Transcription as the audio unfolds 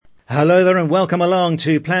Hello there and welcome along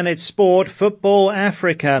to Planet Sport Football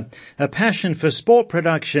Africa, a passion for sport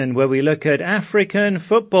production where we look at African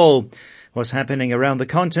football, what's happening around the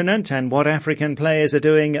continent and what African players are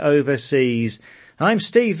doing overseas. I'm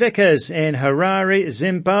Steve Vickers in Harare,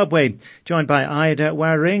 Zimbabwe, joined by Ida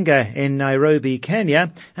Waringa in Nairobi,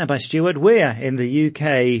 Kenya, and by Stuart Weir in the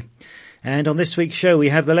UK. And on this week's show, we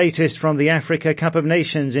have the latest from the Africa Cup of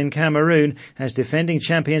Nations in Cameroon as defending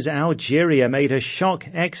champions Algeria made a shock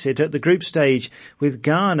exit at the group stage, with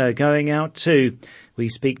Ghana going out too. We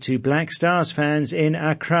speak to Black Stars fans in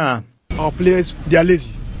Accra. Our players, they are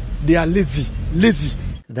lazy. They are lazy.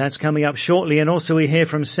 That's coming up shortly, and also we hear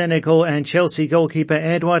from Senegal and Chelsea goalkeeper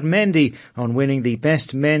Edouard Mendy on winning the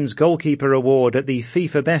Best Men's Goalkeeper award at the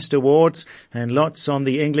FIFA Best Awards, and lots on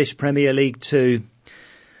the English Premier League too.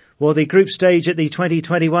 Well, the group stage at the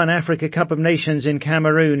 2021 Africa Cup of Nations in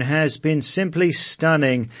Cameroon has been simply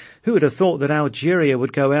stunning. Who would have thought that Algeria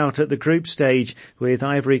would go out at the group stage, with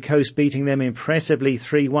Ivory Coast beating them impressively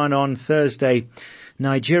 3-1 on Thursday.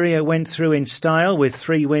 Nigeria went through in style with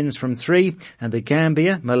 3 wins from 3, and the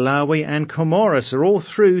Gambia, Malawi and Comoros are all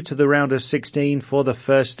through to the round of 16 for the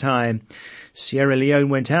first time. Sierra Leone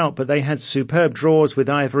went out, but they had superb draws with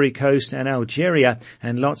Ivory Coast and Algeria,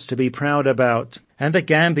 and lots to be proud about. And the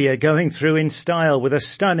Gambia going through in style with a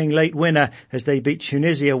stunning late winner as they beat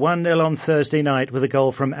Tunisia 1-0 on Thursday night with a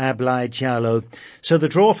goal from Ablai Diallo. So the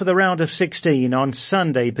draw for the round of 16 on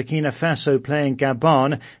Sunday, Burkina Faso playing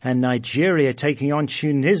Gabon and Nigeria taking on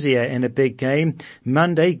Tunisia in a big game.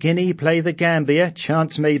 Monday, Guinea play the Gambia.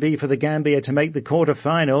 Chance maybe for the Gambia to make the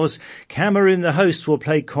quarter-finals. Cameroon, the host, will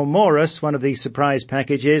play Comoros, one of the surprise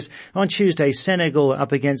packages. On Tuesday, Senegal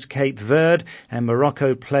up against Cape Verde and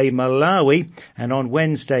Morocco play Malawi. And on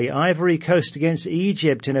Wednesday, Ivory Coast against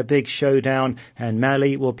Egypt in a big showdown, and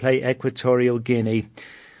Mali will play Equatorial Guinea.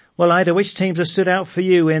 Well, Ida, which teams have stood out for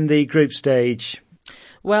you in the group stage?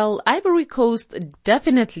 Well, Ivory Coast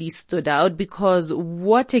definitely stood out because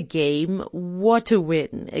what a game, what a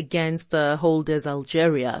win against the holders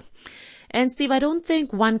Algeria. And Steve, I don't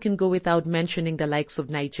think one can go without mentioning the likes of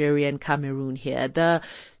Nigeria and Cameroon here. The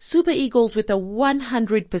Super Eagles with a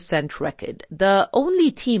 100% record. The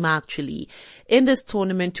only team actually in this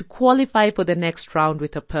tournament to qualify for the next round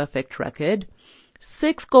with a perfect record.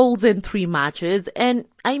 6 goals in 3 matches. And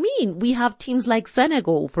I mean, we have teams like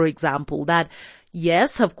Senegal, for example, that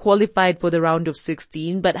yes, have qualified for the round of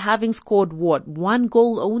 16, but having scored 1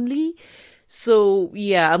 goal only? So,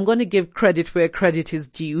 yeah, I'm going to give credit where credit is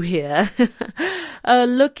due here.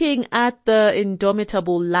 Looking at the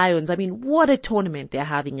indomitable Lions, I mean, what a tournament they're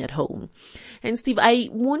having at home. And Steve, I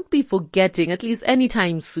won't be forgetting, at least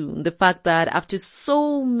anytime soon, the fact that after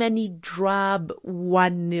so many drab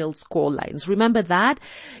 1-0 scorelines, remember that?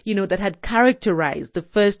 That had characterized the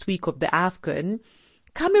first week of the AFCON.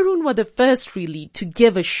 Cameroon were the first really to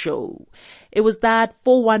give a show. It was that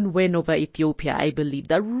 4-1 win over Ethiopia, I believe,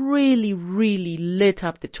 that really, really lit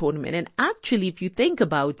up the tournament. And actually, if you think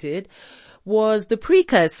about it, was the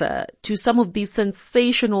precursor to some of these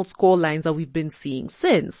sensational scorelines that we've been seeing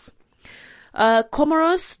since.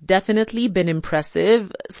 Comoros definitely been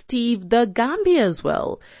impressive. Steve, the Gambia as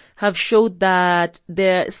well have showed that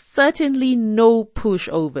there's certainly no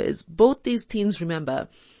pushovers. Both these teams, remember,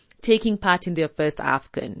 taking part in their first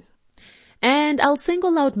AFCON. And I'll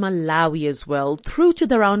single out Malawi as well, through to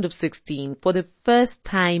the round of 16 for the first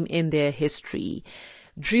time in their history.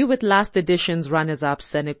 Drew with last edition's runners-up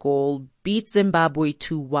Senegal, beat Zimbabwe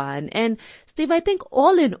 2-1. And Steve, I think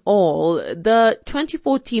all in all, the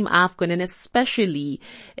 24-team AFCON, and especially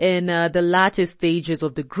in the latter stages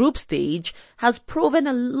of the group stage, has proven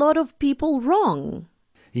a lot of people wrong.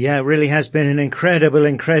 Yeah, it really has been an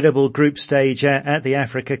incredible group stage at the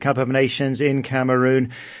Africa Cup of Nations in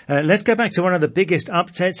Cameroon. Let's go back to one of the biggest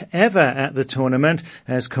upsets ever at the tournament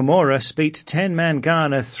as Comoros beat 10-man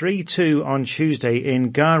Ghana 3-2 on Tuesday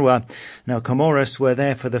in Garoua. Now, Comoros were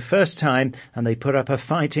there for the first time and they put up a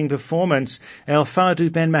fighting performance. El Fadou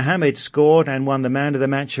Ben Mohamed scored and won the Man of the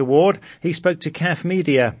Match award. He spoke to CAF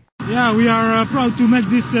Media. Yeah, we are proud to make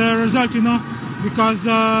this result,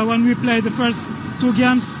 because when we play the first 2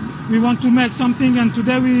 games, we want to make something, and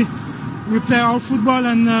today we play our football,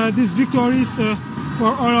 and this victory is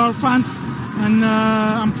for all our fans, and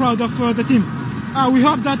I'm proud of the team. We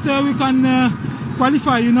hope that we can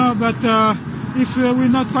qualify, but if we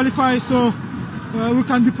not qualify, so we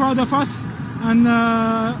can be proud of us, and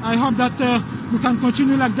I hope that we can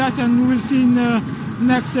continue like that, and we will see in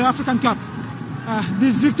next African Cup.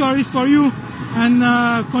 This victory is for you, and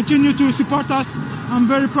continue to support us. I'm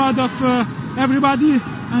very proud of everybody,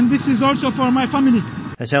 and this is also for my family.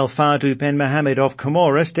 As El Fadou Ben Mohamed of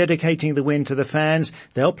Comoros dedicating the win to the fans,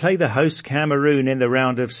 they'll play the host Cameroon in the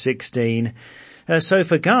round of 16. So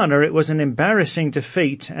for Ghana, it was an embarrassing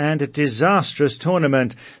defeat and a disastrous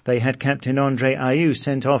tournament. They had captain Andre Ayew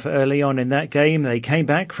sent off early on in that game. They came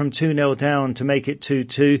back from 2-0 down to make it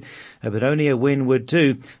 2-2, but only a win would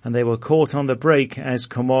do, and they were caught on the break as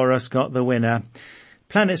Comoros got the winner.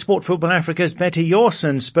 Planet Sport Football Africa's Betty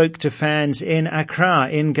Yawson spoke to fans in Accra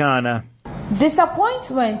in Ghana.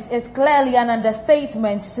 Disappointment is clearly an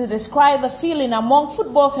understatement to describe the feeling among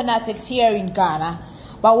football fanatics here in Ghana.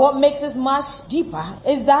 But what makes it much deeper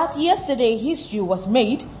is that yesterday history was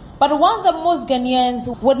made, but one that most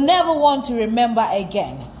Ghanaians would never want to remember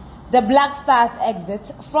again. The Black Stars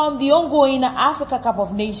exit from the ongoing Africa Cup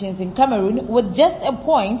of Nations in Cameroon with just a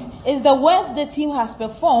point is the worst the team has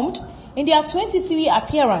performed in their 23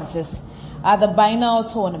 appearances at the biennial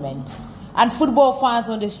tournament. And football fans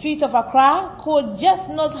on the streets of Accra could just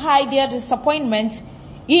not hide their disappointment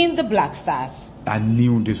in the Black Stars. I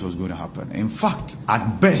knew this was going to happen. In fact,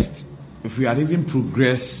 at best, if we had even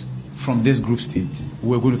progressed from this group stage,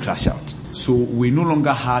 we were going to crash out. So we no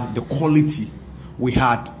longer had the quality we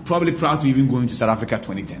had probably prior to even going to South Africa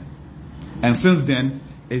 2010. And since then,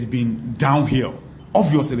 it's been downhill.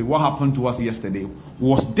 Obviously, what happened to us yesterday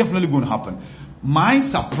was definitely going to happen. My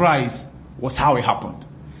surprise was how it happened.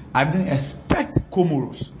 I didn't expect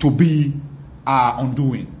Comoros to be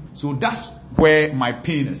undoing. So that's where my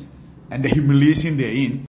pain is and the humiliation they're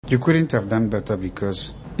in. You couldn't have done better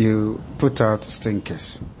because you put out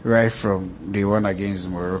stinkers right from the one against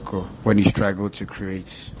Morocco when you struggled to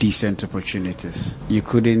create decent opportunities. You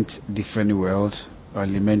couldn't defend well,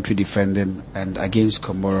 elementary defending, and against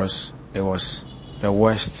Comoros, it was the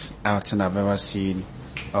worst outing I've ever seen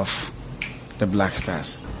of the Black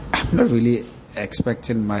Stars. I'm not really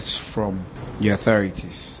expecting much from the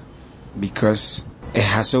authorities because it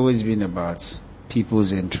has always been about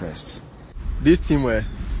people's interests. This team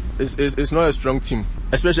is not a strong team,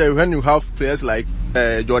 especially when you have players like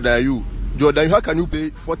Jordan Ayew. Jordan, how can you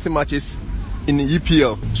play 40 matches in the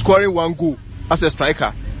EPL, scoring 1 goal as a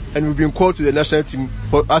striker, and you've been called to the national team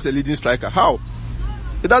as a leading striker? How?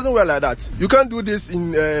 It doesn't work like that. You can't do this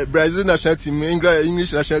in Brazil national team,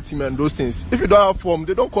 English national team, and those things. If you don't have form,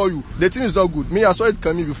 they don't call you. The team is not good. Me, I saw it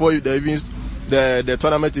coming before the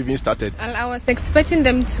tournament even started. I was expecting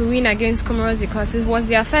them to win against Comoros because it was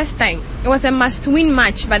their first time. It was a must-win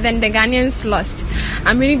match, but then the Ghanaians lost.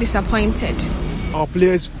 I'm really disappointed. Our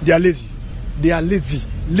players, they are lazy. They are lazy.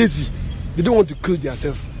 They don't want to kill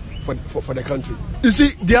themselves for the country. You see,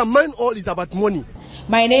 their mind all is about money.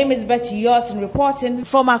 My name is Betty Yawson reporting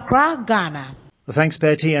from Accra, Ghana. Well, thanks,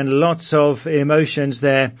 Betty, and lots of emotions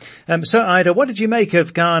there. So, Ida, what did you make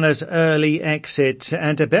of Ghana's early exit?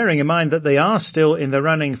 And bearing in mind that they are still in the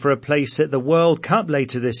running for a place at the World Cup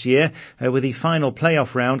later this year, with the final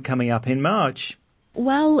playoff round coming up in March.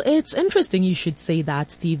 Well, it's interesting you should say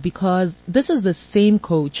that, Steve, because this is the same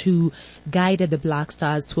coach who guided the Black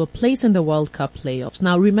Stars to a place in the World Cup playoffs.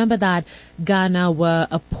 Now, remember that Ghana were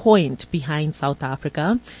a point behind South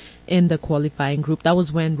Africa in the qualifying group. That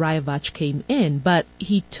was when Rayovac came in, but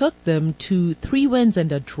he took them to 3 wins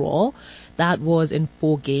and a draw. That was in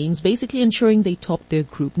 4 games, basically ensuring they topped their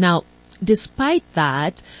group. Now, despite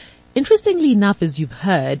that, interestingly enough, as you've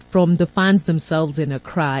heard from the fans themselves in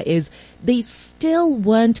Accra, is they still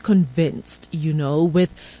weren't convinced,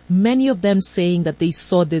 with many of them saying that they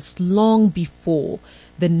saw this long before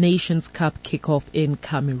the Nations Cup kickoff in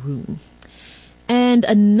Cameroon. And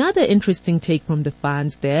another interesting take from the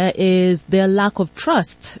fans there is their lack of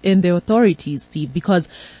trust in the authorities, Steve, because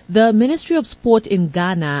the Ministry of Sport in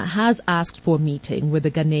Ghana has asked for a meeting with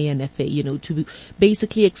the Ghanaian FA, to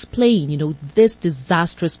basically explain, this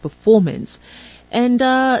disastrous performance. And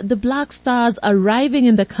the Black Stars arriving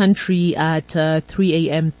in the country at 3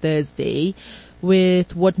 a.m. Thursday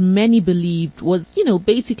with what many believed was,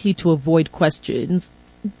 basically to avoid questions,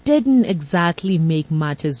 didn't exactly make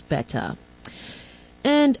matters better.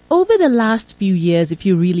 And over the last few years, if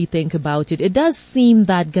you really think about it, it does seem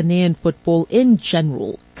that Ghanaian football in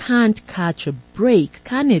general can't catch a break,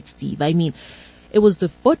 can it, Steve? I mean, it was the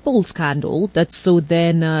football scandal that saw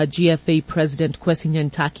then GFA President Kwesi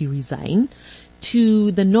Nyantakyi resign,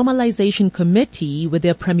 to the normalization committee with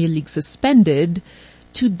their Premier League suspended,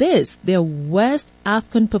 to this, their worst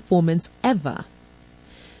AFCON performance ever.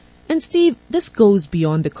 And Steve, this goes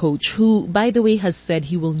beyond the coach, who, by the way, has said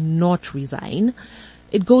he will not resign.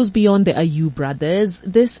 It goes beyond the Ayew brothers.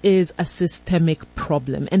 This is a systemic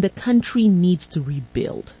problem, and the country needs to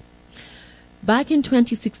rebuild. Back in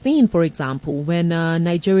 2016, for example, when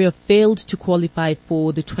Nigeria failed to qualify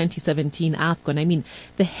for the 2017 AFCON, I mean,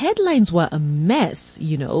 the headlines were a mess,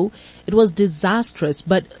 you know. It was disastrous,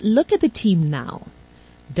 but look at the team now.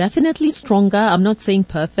 Definitely stronger. I'm not saying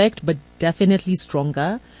perfect, but definitely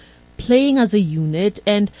stronger. Playing as a unit,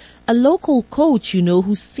 and a local coach, you know,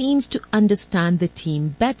 who seems to understand the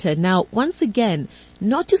team better. Now, once again,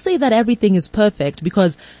 not to say that everything is perfect,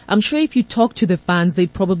 because I'm sure if you talk to the fans,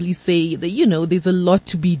 they'd probably say that, you know, there's a lot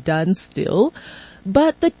to be done still.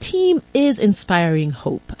 But the team is inspiring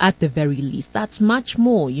hope, at the very least. That's much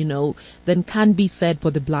more, you know, than can be said for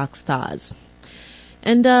the Black Stars.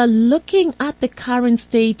 And looking at the current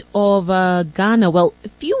state of Ghana, well,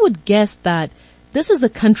 few would guess that this is a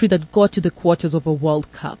country that got to the quarters of a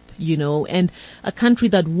World Cup, you know, and a country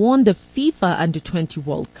that won the FIFA Under-20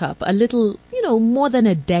 World Cup a little, you know, more than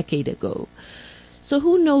a decade ago. So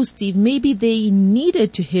who knows, Steve, maybe they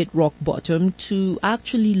needed to hit rock bottom to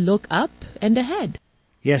actually look up and ahead.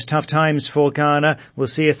 Yes, tough times for Ghana. We'll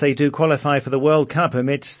see if they do qualify for the World Cup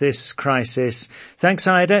amidst this crisis. Thanks,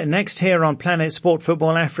 Ida. Next here on Planet Sport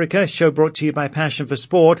Football Africa, show brought to you by Passion for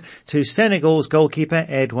Sport, to Senegal's goalkeeper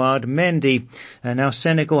Edouard Mendy. Now,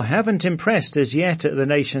 Senegal haven't impressed as yet at the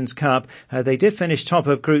Nations Cup. They did finish top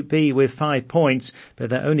of Group B with 5 points,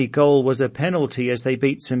 but their only goal was a penalty as they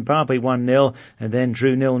beat Zimbabwe 1-0 and then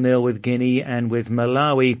drew 0-0 with Guinea and with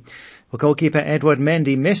Malawi. Well, goalkeeper Edouard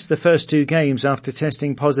Mendy missed the first 2 games after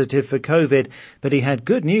testing positive for COVID, but he had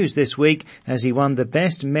good news this week as he won the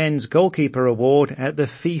Best Men's Goalkeeper Award at the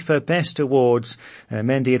FIFA Best Awards.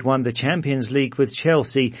 Mendy had won the Champions League with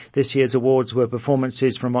Chelsea. This year's awards were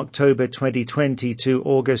performances from October 2020 to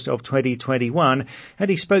August of 2021, and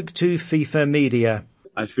he spoke to FIFA Media.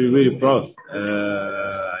 I feel really proud.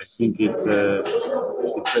 I think it's a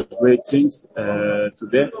great thing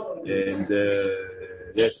today, and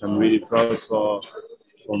yes, I'm really proud for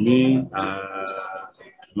me,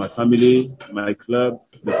 my family, my club,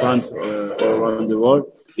 the fans all around the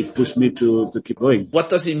world. It pushed me to keep going. What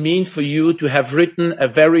does it mean for you to have written a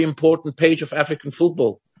very important page of African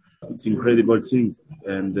football? It's an incredible thing,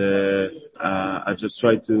 and I just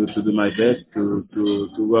try to do my best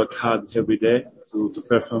to work hard every day to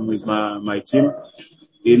perform with my team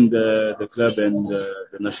in the club and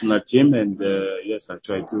the national team, and yes, I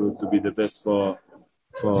try to be the best for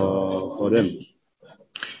them.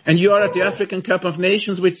 And you are at the African Cup of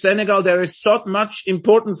Nations with Senegal. There is so much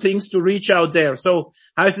important things to reach out there. So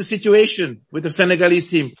how is the situation with the Senegalese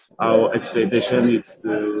team? Our expectation is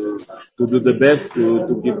to do the best,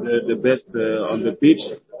 to give the best on the pitch,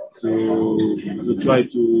 to try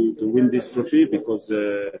to win this trophy, because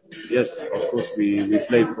yes, of course we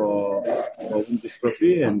play for win this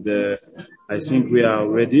trophy, and I think we are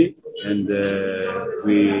ready, and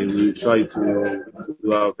we will try to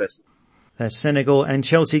do our best. That's Senegal and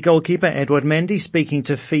Chelsea goalkeeper Edouard Mendy speaking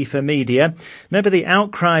to FIFA Media. Remember the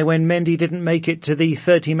outcry when Mendy didn't make it to the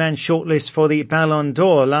 30-man shortlist for the Ballon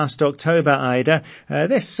d'Or last October, Ida.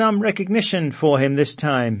 There's some recognition for him this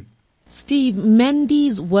time. Steve,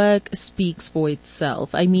 Mendy's work speaks for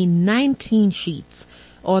itself. I mean, 19 sheets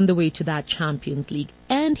on the way to that Champions League.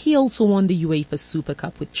 And he also won the UEFA Super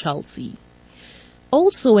Cup with Chelsea.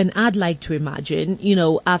 Also, and I'd like to imagine, you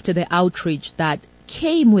know, after the outrage that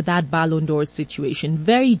came with that Ballon d'Or situation,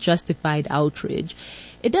 very justified outrage,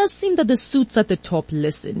 it does seem that the suits at the top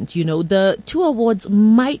listened. You know, the 2 awards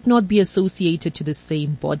might not be associated to the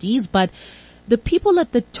same bodies, but the people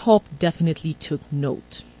at the top definitely took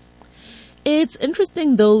note. It's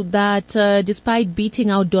interesting, though, that despite beating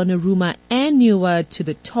out Donnarumma and Neuer to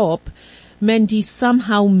the top, Mendy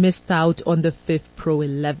somehow missed out on the 5th Pro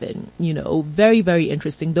 11. You know, very, very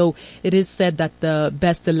interesting, though it is said that the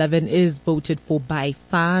best 11 is voted for by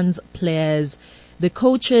fans, players, the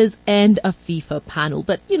coaches, and a FIFA panel.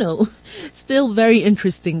 But, you know, still very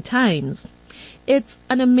interesting times. It's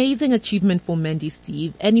an amazing achievement for Mendy,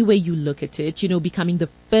 Steve, any way you look at it, you know, becoming the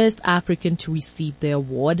first African to receive the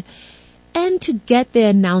award. And to get the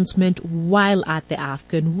announcement while at the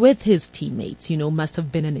AFCON with his teammates, you know, must have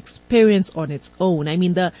been an experience on its own. I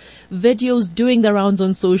mean, the videos doing the rounds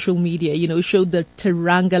on social media, you know, showed the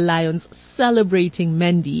Teranga Lions celebrating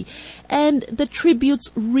Mendy, and the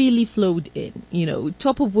tributes really flowed in, you know,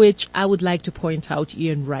 top of which I would like to point out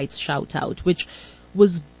Ian Wright's shout out, which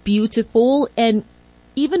was beautiful and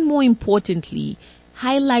even more importantly,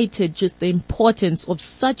 highlighted just the importance of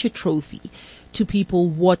such a trophy to people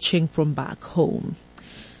watching from back home.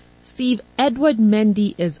 Steve, Edouard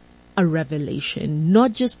Mendy is a revelation,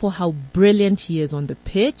 not just for how brilliant he is on the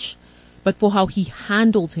pitch, but for how he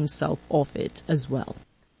handled himself off it as well.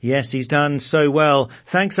 Yes, he's done so well.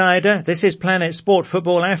 Thanks, Ida. This is Planet Sport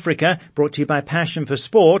Football Africa, brought to you by Passion for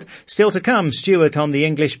Sport. Still to come, Stuart on the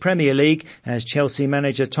English Premier League, as Chelsea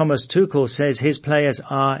manager Thomas Tuchel says his players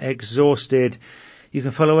are exhausted. You can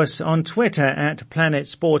follow us on Twitter at Planet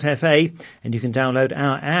Sport FA, and you can download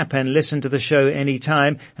our app and listen to the show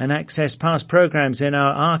anytime and access past programs in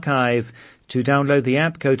our archive. To download the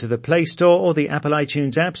app, go to the Play Store or the Apple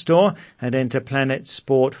iTunes App Store and enter Planet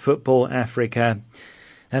Sport Football Africa.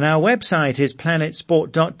 And our website is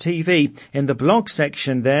planetsport.tv. In the blog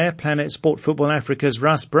section there, Planet Sport Football Africa's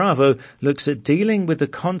Russ Bravo looks at dealing with the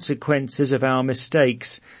consequences of our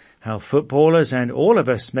mistakes, how footballers and all of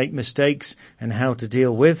us make mistakes and how to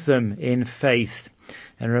deal with them in faith.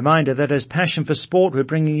 And a reminder that as Passion for Sport, we're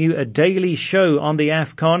bringing you a daily show on the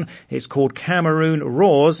AFCON. It's called Cameroon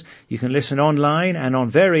Roars. You can listen online and on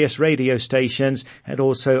various radio stations and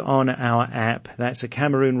also on our app. That's a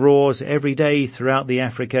Cameroon Roars every day throughout the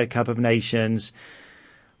Africa Cup of Nations.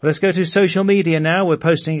 Well, let's go to social media now. We're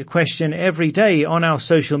posting a question every day on our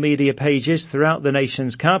social media pages throughout the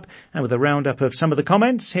Nations Cup. And with a roundup of some of the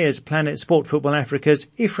comments, here's Planet Sport Football Africa's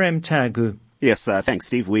Ephraim Tagu. Yes, thanks,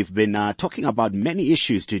 Steve. We've been talking about many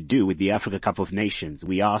issues to do with the Africa Cup of Nations.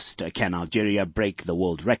 We asked, can Algeria break the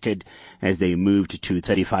world record as they moved to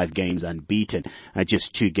 35 games unbeaten,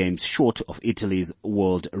 just 2 games short of Italy's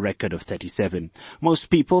world record of 37.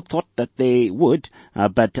 Most people thought that they would,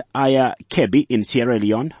 but Aya Kebi in Sierra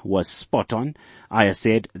Leone was spot on. Aya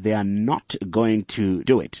said they are not going to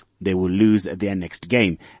do it. They will lose their next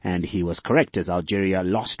game. And he was correct as Algeria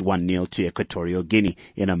lost 1-0 to Equatorial Guinea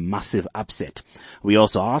in a massive upset. We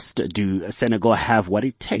also asked, do Senegal have what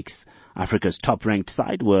it takes? Africa's top-ranked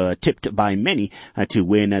side were tipped by many to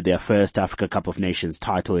win their first Africa Cup of Nations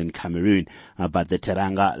title in Cameroon. But the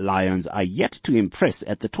Teranga Lions are yet to impress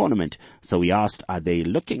at the tournament. So we asked, are they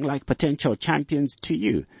looking like potential champions to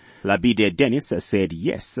you? Labide Dennis said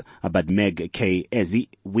yes, but Meg K. Ezi,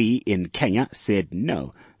 we in Kenya, said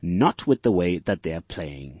no, not with the way that they're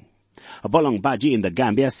playing. Bolong Baji in the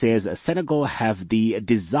Gambia says Senegal have the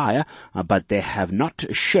desire, but they have not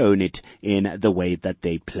shown it in the way that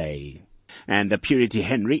they play. And Purity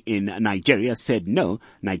Henry in Nigeria said no,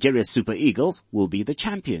 Nigeria's Super Eagles will be the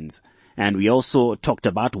champions. And we also talked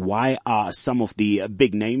about why are some of the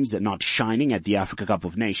big names not shining at the Africa Cup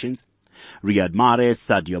of Nations. Riyad Mahrez,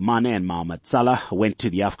 Sadio Mane and Mohamed Salah went to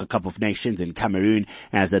the Africa Cup of Nations in Cameroon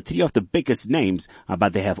as 3 of the biggest names,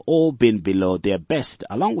 but they have all been below their best,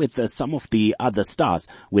 along with some of the other stars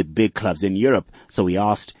with big clubs in Europe. So we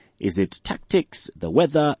asked, is it tactics, the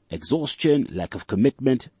weather, exhaustion, lack of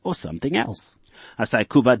commitment, or something else?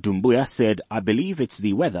 Asaikuba Dumbuya said, I believe it's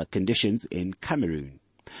the weather conditions in Cameroon.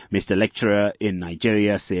 Mr. Lecturer in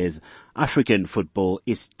Nigeria says, African football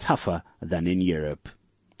is tougher than in Europe.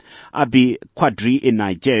 Abi Quadri in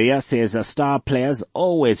Nigeria says star players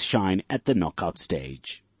always shine at the knockout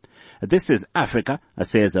stage. This is Africa,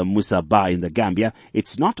 says Musa Ba in the Gambia.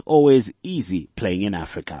 It's not always easy playing in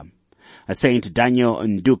Africa. Saint Daniel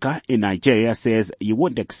Nduka in Nigeria says you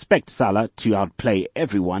wouldn't expect Salah to outplay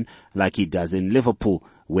everyone like he does in Liverpool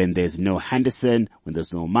when there's no Henderson, when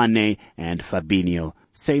there's no Mane and Fabinho.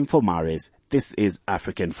 Same for Mahrez. This is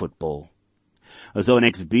African football. Zone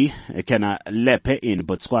XB, Kena Lepe in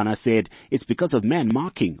Botswana said it's because of man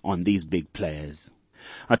marking on these big players.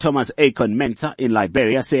 Thomas Akon Mensah in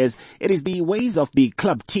Liberia says it is the ways of the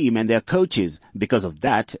club team and their coaches. Because of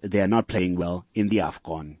that, they are not playing well in the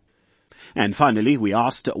AFCON. And finally, we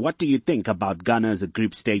asked, what do you think about Ghana's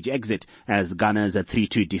group stage exit, as Ghana's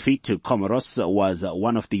 3-2 defeat to Comoros was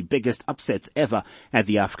one of the biggest upsets ever at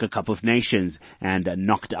the Africa Cup of Nations and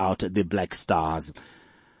knocked out the Black Stars.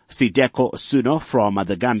 Sideko Suno from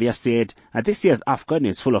the Gambia said, this year's AFCON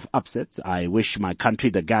is full of upsets. I wish my country,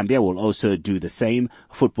 the Gambia, will also do the same.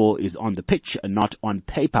 Football is on the pitch, not on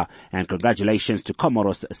paper. And congratulations to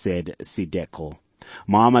Comoros, said Sideko.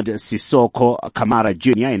 Mohamed Sissoko Kamara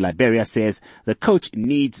Jr. in Liberia says the coach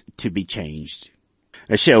needs to be changed.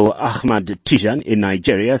 Sheikh Ahmad Tijan in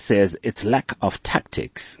Nigeria says it's lack of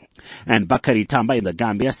tactics. And Bakari Tamba in the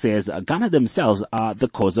Gambia says Ghana themselves are the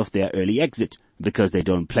cause of their early exit because they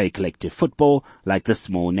don't play collective football like the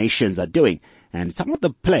small nations are doing. And some of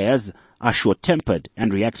the players are short-tempered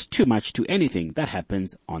and react too much to anything that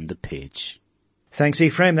happens on the pitch. Thanks,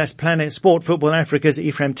 Ephraim. That's Planet Sport Football Africa's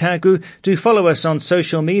Ephraim Tagu. Do follow us on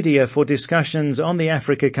social media for discussions on the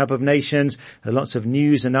Africa Cup of Nations. There are lots of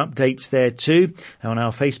news and updates there too. On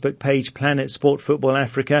our Facebook page, Planet Sport Football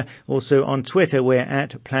Africa. Also on Twitter, we're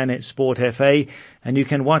at Planet Sport FA. And you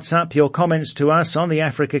can WhatsApp your comments to us on the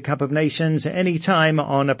Africa Cup of Nations anytime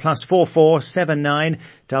on a +44 79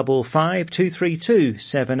 55 232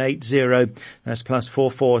 780. That's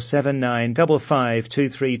 +44 79 55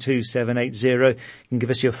 232 780. You can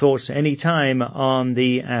give us your thoughts anytime on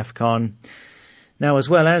the AFCON. Now, as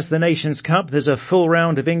well as the Nations Cup, there's a full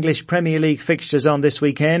round of English Premier League fixtures on this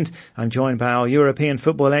weekend. I'm joined by our European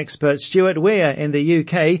football expert, Stuart Weir in the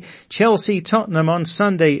UK. Chelsea-Tottenham on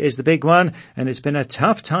Sunday is the big one, and it's been a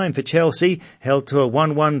tough time for Chelsea, held to a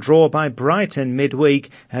 1-1 draw by Brighton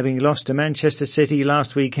midweek, having lost to Manchester City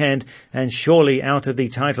last weekend, and surely out of the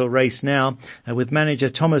title race now, with manager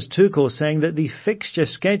Thomas Tuchel saying that the fixture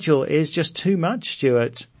schedule is just too much,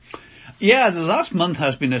 Stuart. Yeah, the last month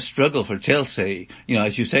has been a struggle for Chelsea. You know,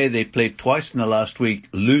 as you say, they played twice in the last week,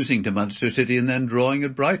 losing to Manchester City and then drawing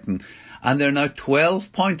at Brighton. And they're now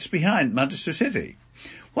 12 points behind Manchester City.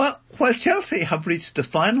 Well, while Chelsea have reached the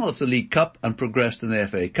final of the League Cup and progressed in the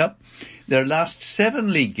FA Cup, their last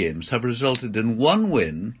 7 league games have resulted in 1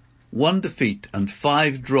 win, 1 defeat and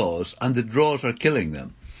 5 draws, and the draws are killing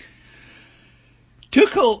them.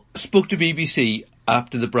 Tuchel spoke to BBC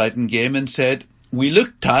after the Brighton game and said, "We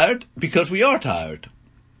look tired because we are tired.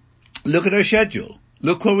 Look at our schedule.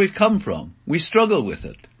 Look where we've come from. We struggle with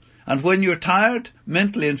it. And when you're tired,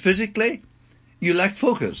 mentally and physically, you lack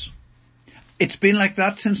focus. It's been like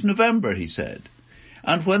that since November," he said.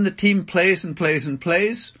 "And when the team plays and plays and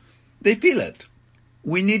plays, they feel it.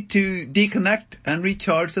 We need to deconnect and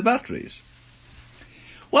recharge the batteries."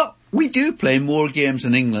 Well, we do play more games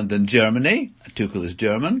in England than Germany. Tuchel is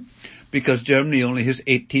German. Because Germany only has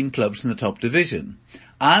 18 clubs in the top division.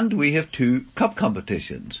 And we have 2 cup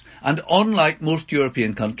competitions. And unlike most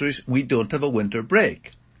European countries, we don't have a winter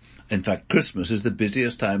break. In fact, Christmas is the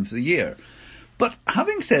busiest time of the year. But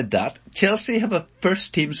having said that, Chelsea have a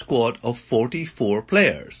first-team squad of 44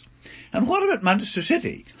 players. And what about Manchester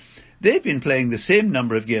City? They've been playing the same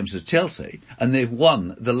number of games as Chelsea, and they've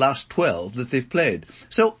won the last 12 that they've played.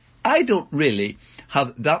 So I don't really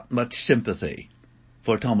have that much sympathy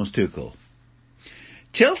for Thomas Tuchel.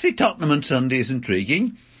 Chelsea-Tottenham on Sunday is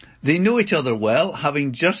intriguing. They know each other well,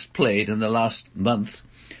 having just played in the last month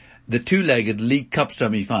the 2-legged League Cup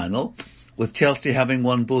semi-final, with Chelsea having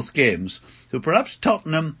won both games. So perhaps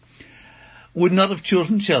Tottenham would not have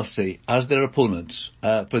chosen Chelsea as their opponents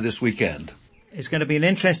for this weekend. It's going to be an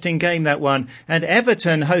interesting game, that one. And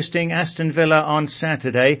Everton hosting Aston Villa on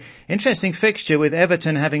Saturday. Interesting fixture with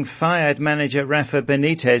Everton having fired manager Rafa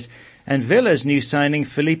Benitez and Villa's new signing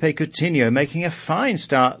Felipe Coutinho making a fine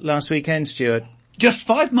start last weekend, Stuart. Just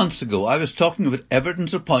 5 months ago, I was talking about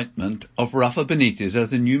Everton's appointment of Rafa Benitez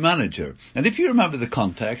as the new manager. And if you remember the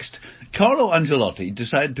context, Carlo Ancelotti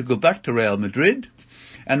decided to go back to Real Madrid,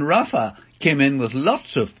 and Rafa came in with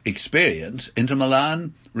lots of experience. Inter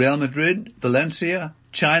Milan, Real Madrid, Valencia,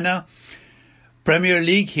 China, Premier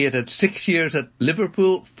League. He had 6 years at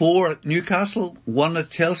Liverpool, 4 at Newcastle, 1 at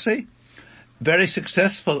Chelsea. Very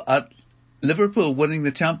successful at Liverpool, winning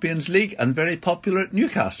the Champions League, and very popular at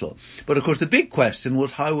Newcastle. But of course the big question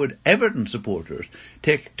was, how would Everton supporters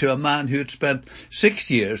take to a man who had spent 6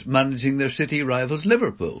 years managing their city rivals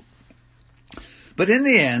Liverpool? But in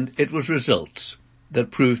the end, it was results that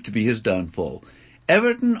proved to be his downfall.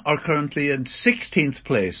 Everton are currently in 16th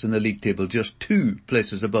place in the league table, just 2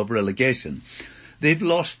 places above relegation. They've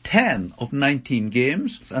lost 10 of 19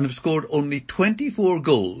 games and have scored only 24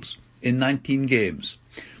 goals in 19 games.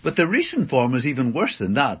 But the recent form is even worse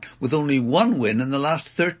than that, with only 1 win in the last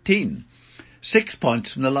 13. 6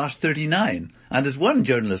 points from the last 39. And as one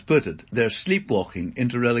journalist put it, they're sleepwalking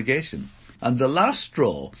into relegation. And the last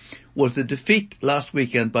straw was the defeat last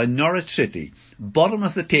weekend by Norwich City, bottom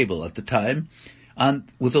of the table at the time, and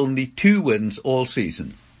with only 2 wins all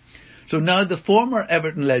season. So now the former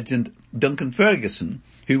Everton legend Duncan Ferguson,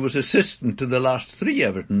 who was assistant to the last 3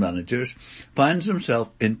 Everton managers, finds himself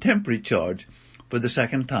in temporary charge for the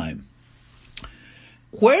second time.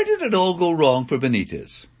 Where did it all go wrong for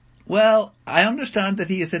Benitez? Well, I understand that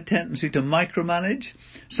he has a tendency to micromanage.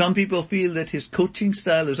 Some people feel that his coaching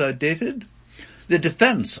style is outdated. The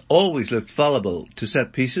defence always looked fallible to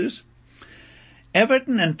set pieces.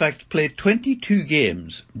 Everton, in fact, played 22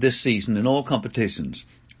 games this season in all competitions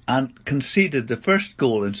and conceded the first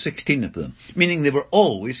goal in 16 of them, meaning they were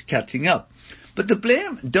always catching up. But the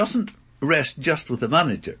blame doesn't rest just with the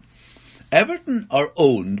manager. Everton are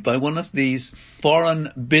owned by one of these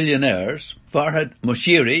foreign billionaires, Farhad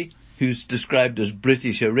Moshiri, who's described as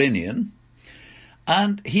British Iranian,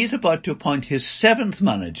 and he's about to appoint his 7th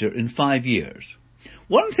manager in 5 years.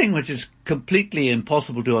 One thing which is completely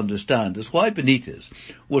impossible to understand is why Benitez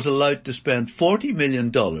was allowed to spend $40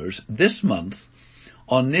 million this month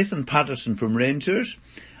on Nathan Patterson from Rangers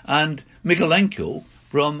and Mykolenko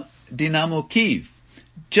from Dynamo Kyiv,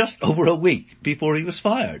 just over a week before he was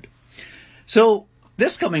fired. So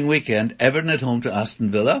this coming weekend, Everton at home to Aston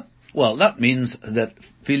Villa. Well, that means that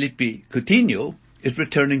Philippe Coutinho is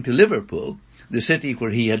returning to Liverpool, the city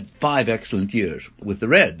where he had 5 excellent years with the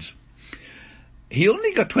Reds. He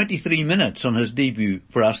only got 23 minutes on his debut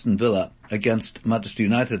for Aston Villa against Manchester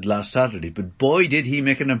United last Saturday, but boy did he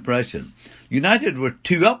make an impression. United were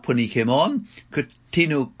 2 up when he came on.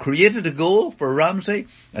 Coutinho created a goal for Ramsey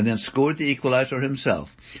and then scored the equaliser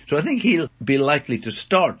himself. So I think he'll be likely to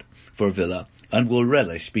start for Villa and will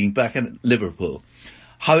relish being back in Liverpool.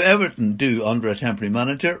 How Everton do under a temporary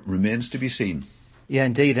manager remains to be seen. Yeah,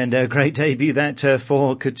 indeed, and a great debut that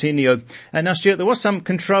for Coutinho. Now, Stuart, there was some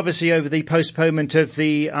controversy over the postponement of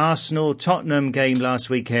the Arsenal-Tottenham game last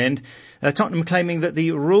weekend. Tottenham claiming that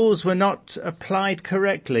the rules were not applied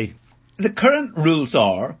correctly. The current rules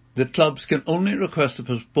are that clubs can only request a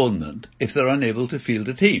postponement if they're unable to field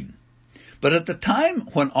a team. But at the time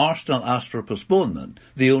when Arsenal asked for a postponement,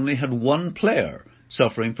 they only had 1 player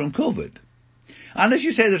suffering from COVID. And as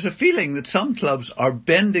you say, there's a feeling that some clubs are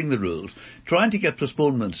bending the rules, trying to get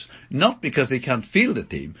postponements, not because they can't field a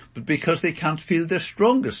team, but because they can't field their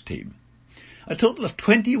strongest team. A total of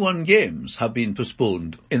 21 games have been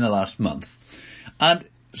postponed in the last month. And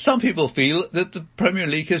some people feel that the Premier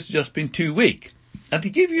League has just been too weak. And to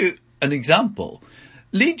give you an example,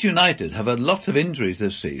 Leeds United have had lots of injuries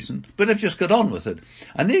this season, but have just got on with it.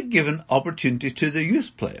 And they've given opportunities to their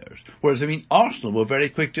youth players. Whereas, Arsenal were very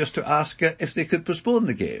quick just to ask if they could postpone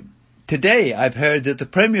the game. Today, I've heard that the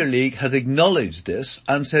Premier League has acknowledged this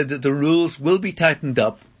and said that the rules will be tightened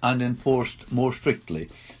up and enforced more strictly.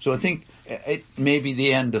 So I think it may be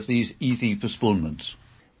the end of these easy postponements.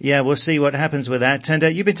 Yeah, we'll see what happens with that. And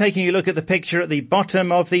you've been taking a look at the picture at the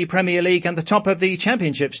bottom of the Premier League and the top of the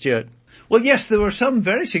Championship, Stuart. Well, yes, there were some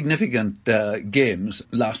very significant games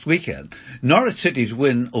last weekend. Norwich City's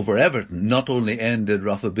win over Everton not only ended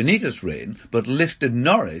Rafa Benitez's reign, but lifted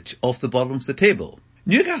Norwich off the bottom of the table.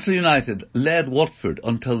 Newcastle United led Watford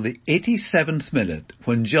until the 87th minute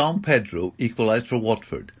when João Pedro equalised for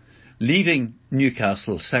Watford, leaving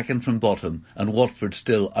Newcastle second from bottom and Watford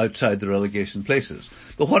still outside the relegation places.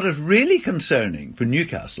 But what is really concerning for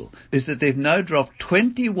Newcastle is that they've now dropped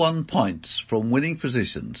 21 points from winning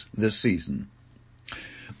positions this season.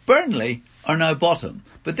 Burnley are now bottom,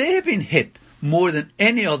 but they have been hit more than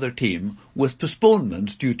any other team with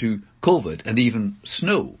postponements due to COVID and even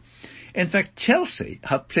snow. In fact, Chelsea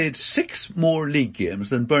have played 6 more league games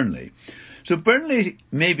than Burnley. So Burnley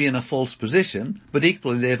may be in a false position, but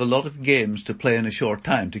equally they have a lot of games to play in a short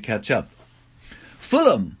time to catch up.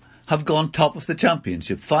 Fulham have gone top of the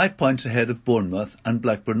Championship, 5 points ahead of Bournemouth and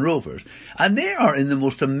Blackburn Rovers. And they are in the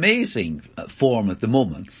most amazing form at the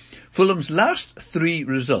moment. Fulham's last 3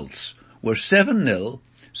 results were 7-0,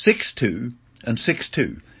 6-2 and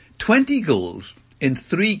 6-2. 20 goals in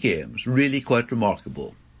 3 games, really quite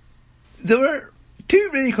remarkable. There were 2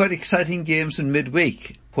 really quite exciting games in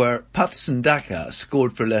midweek where Patson Daka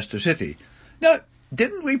scored for Leicester City. Now,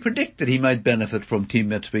 didn't we predict that he might benefit from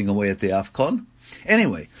teammates being away at the AFCON?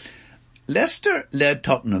 Anyway, Leicester led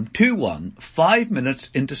Tottenham 2-1 5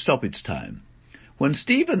 minutes into stoppage time when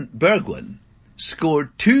Steven Bergwijn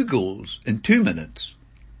scored 2 goals in 2 minutes,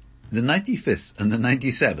 the 95th and the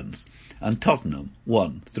 97th, and Tottenham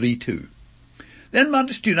won 3-2. Then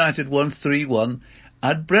Manchester United won 3-1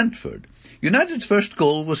 at Brentford. United's first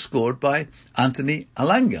goal was scored by Anthony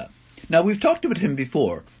Alanga. Now, we've talked about him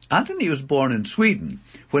before. Anthony was born in Sweden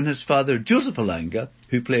when his father, Joseph Alanga,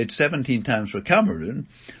 who played 17 times for Cameroon,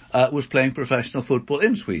 was playing professional football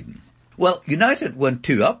in Sweden. Well, United went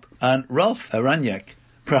 2 up, and Ralph Rangnick,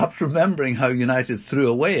 perhaps remembering how United threw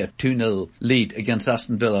away a 2-0 lead against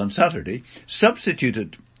Aston Villa on Saturday,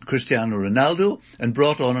 substituted Cristiano Ronaldo and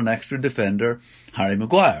brought on an extra defender, Harry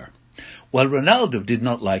Maguire. Well, Ronaldo did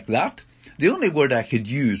not like that. The only word I could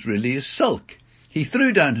use really is sulk. He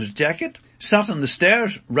threw down his jacket, sat on the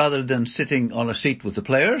stairs rather than sitting on a seat with the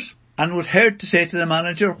players, and was heard to say to the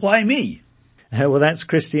manager, "Why me?" Well, that's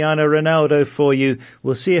Cristiano Ronaldo for you.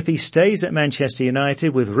 We'll see if he stays at Manchester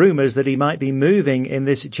United, with rumours that he might be moving in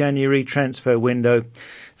this January transfer window.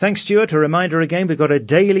 Thanks, Stuart. A reminder again, we've got a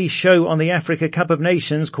daily show on the Africa Cup of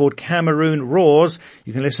Nations called Cameroon Roars.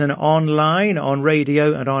 You can listen online, on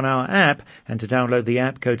radio and on our app. And to download the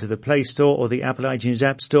app, go to the Play Store or the Apple iTunes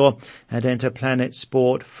App Store and enter Planet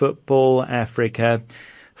Sport Football Africa.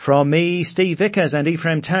 From me, Steve Vickers, and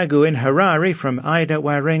Ephraim Tagu in Harare, from Ida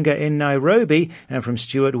Warenga in Nairobi, and from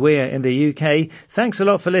Stuart Weir in the UK, thanks a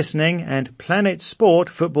lot for listening, and Planet Sport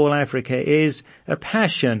Football Africa is a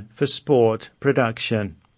passion for sport production.